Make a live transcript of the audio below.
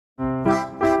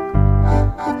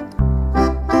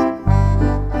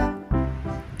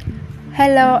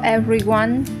Hello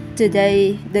everyone.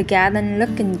 Today the garden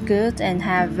looking good and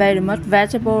have very much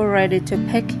vegetable ready to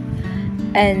pick,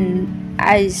 and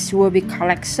I will be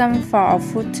collect some for our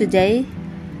food today.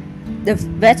 The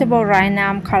vegetable right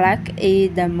now I'm collect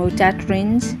is the mustard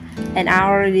greens, and I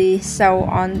already saw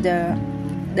on the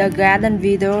garden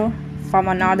video from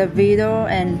another video,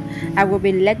 and I will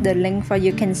be let the link for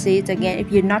you can see it again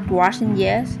if you're not watching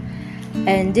yet.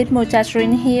 And this mustard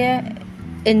green here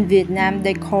in Vietnam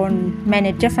they call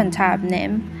many different type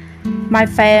name. My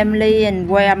family and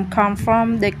where I'm come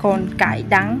from they call cải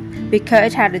đắng because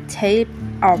it had a taste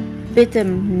of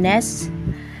bitterness,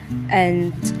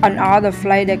 and on other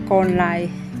place they call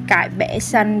like cải bẽ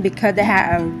xanh because they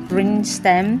have a green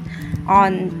stem.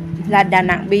 On La Đà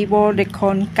Nẵng people they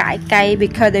call cải cay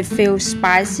because they feel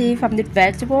spicy from the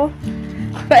vegetable,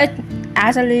 but it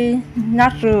actually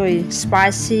not really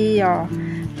spicy or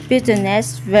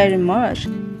bitterness very much.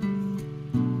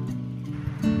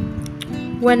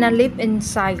 When I live in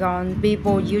Saigon,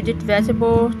 people use this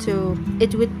vegetable to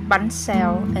eat with bánh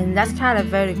xèo, and that's kind of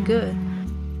very good.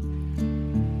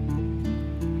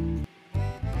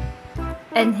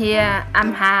 And here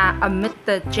I'm a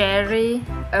Mr. Jerry,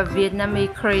 a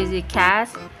Vietnamese crazy cat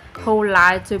who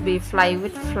likes to be play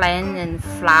with flan and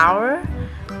flour.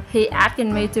 He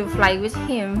asking me to play with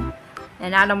him,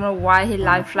 and I don't know why he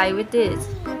like play with this.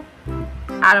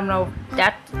 I don't know,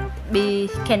 that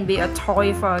can be a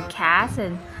toy for a cat,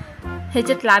 and he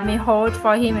just let me hold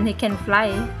for him and he can fly.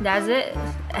 That's it.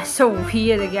 So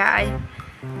weird, the guy.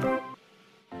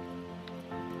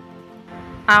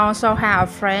 I also have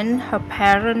a friend, her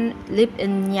parents live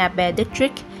in Nhà Bè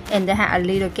district, and they have a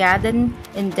little garden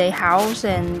in their house,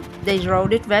 and they grow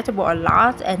this vegetable a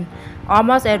lot, and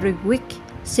almost every week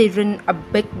she bring a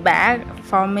big bag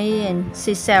for me, and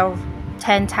she sell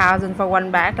 10,000 for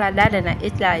one bag like that, and I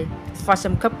eat like for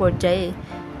some couple of days,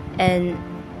 and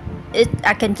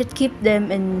I can just keep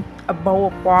them in a bowl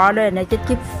of water, and I just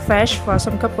keep fresh for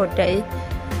some couple of days,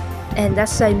 and that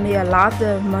saved me a lot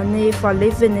of money for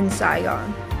living in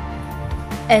Saigon.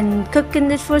 And cooking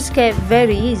this food is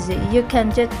very easy. You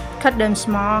can just cut them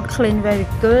small, clean very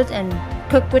good, and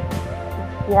cook with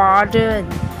water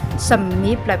and some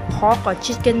meat like pork or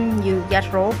chicken you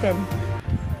get raw, and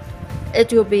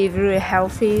it will be really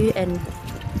healthy and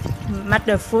make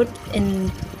the food in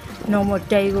normal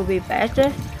day will be better.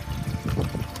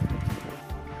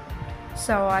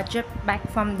 So I just back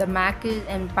from the market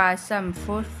and buy some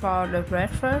food for the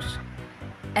breakfast,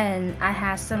 and I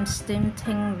had some steamed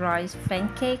tin rice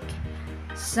pancake,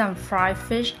 some fried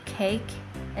fish cake,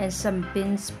 and some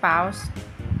bean sprouts.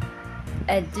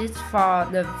 And this for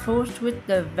the food with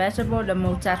the vegetable, the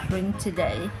mustard green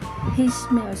today. He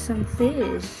smells some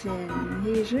fish and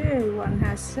he really want to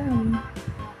have some.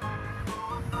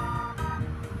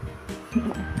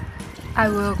 I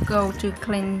will go to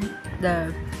clean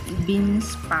the bean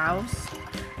sprouts,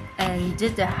 and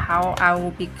this is how I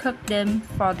will be cook them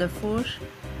for the food.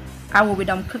 I will be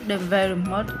don't cook them very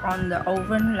much on the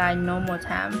oven like normal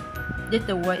time. This is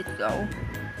the way it go,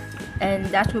 and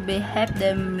that will be have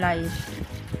them like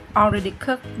already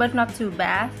cooked but not too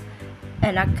bad.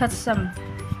 And I cut some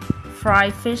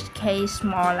fried fish cake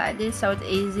small like this, so it's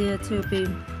easier to be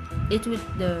eat with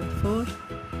the food.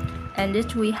 And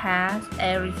this we have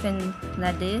everything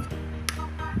like this.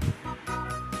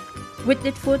 With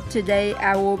this food today,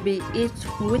 I will be eat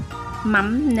with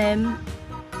mắm nêm,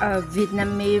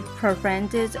 Vietnamese prepared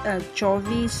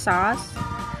chovy sauce,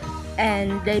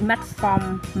 and they made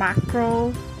from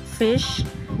mackerel fish,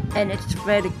 and it's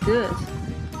very good.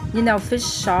 You know, fish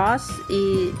sauce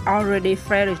is already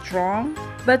very strong,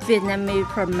 but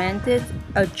Vietnamese fermented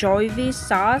a chovy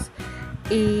sauce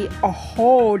is a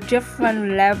whole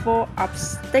different level of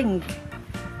stink.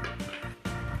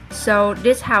 So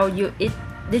this how you eat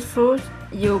this food.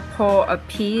 You pour a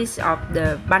piece of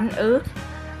the bánh ướt,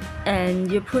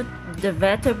 and you put the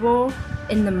vegetable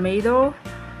in the middle,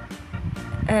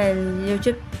 and you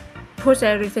just put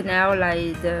everything out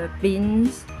like the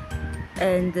beans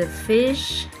and the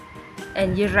fish,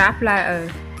 and you wrap like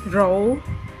a roll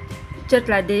just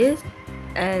like this,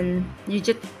 and you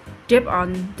just dip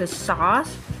on the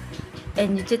sauce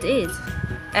and you just eat,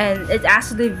 and it's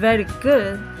actually very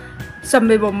good. Some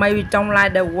people maybe don't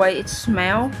like the way it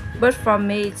smells, but for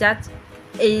me that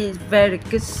is very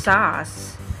good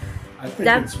sauce. I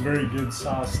think it's very good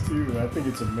sauce too. I think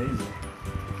it's amazing.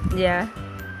 Yeah.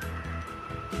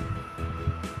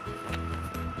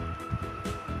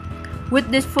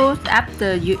 With this food,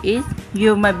 after you eat,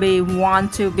 you maybe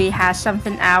want to have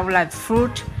something out like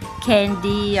fruit,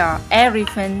 candy, or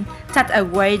everything. Take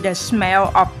away the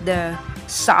smell of the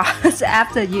sauce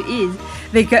after you eat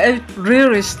because it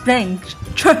really stinks.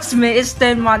 Trust me, it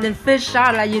stinks more than fish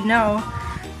sauce, like you know.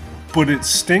 But it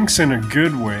stinks in a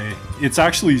good way. It's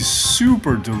actually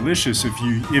super delicious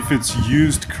if it's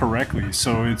used correctly.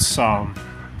 So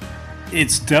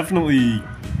it's definitely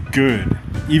good.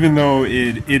 Even though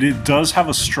it does have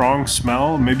a strong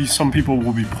smell. Maybe some people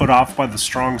will be put off by the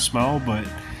strong smell, but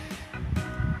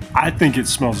I think it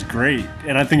smells great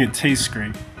and I think it tastes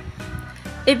great.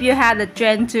 If you had a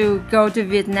chance to go to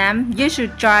Vietnam, you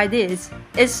should try this.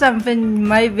 It's something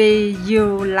maybe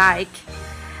you like.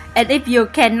 And if you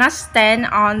cannot stand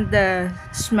on the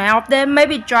smell of them,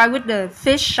 maybe try with the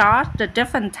fish sauce, the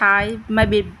different type,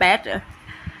 maybe better.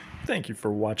 Thank you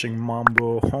for watching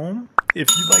Mambo Home. If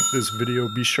you like this video,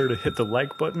 be sure to hit the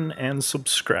like button and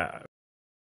subscribe.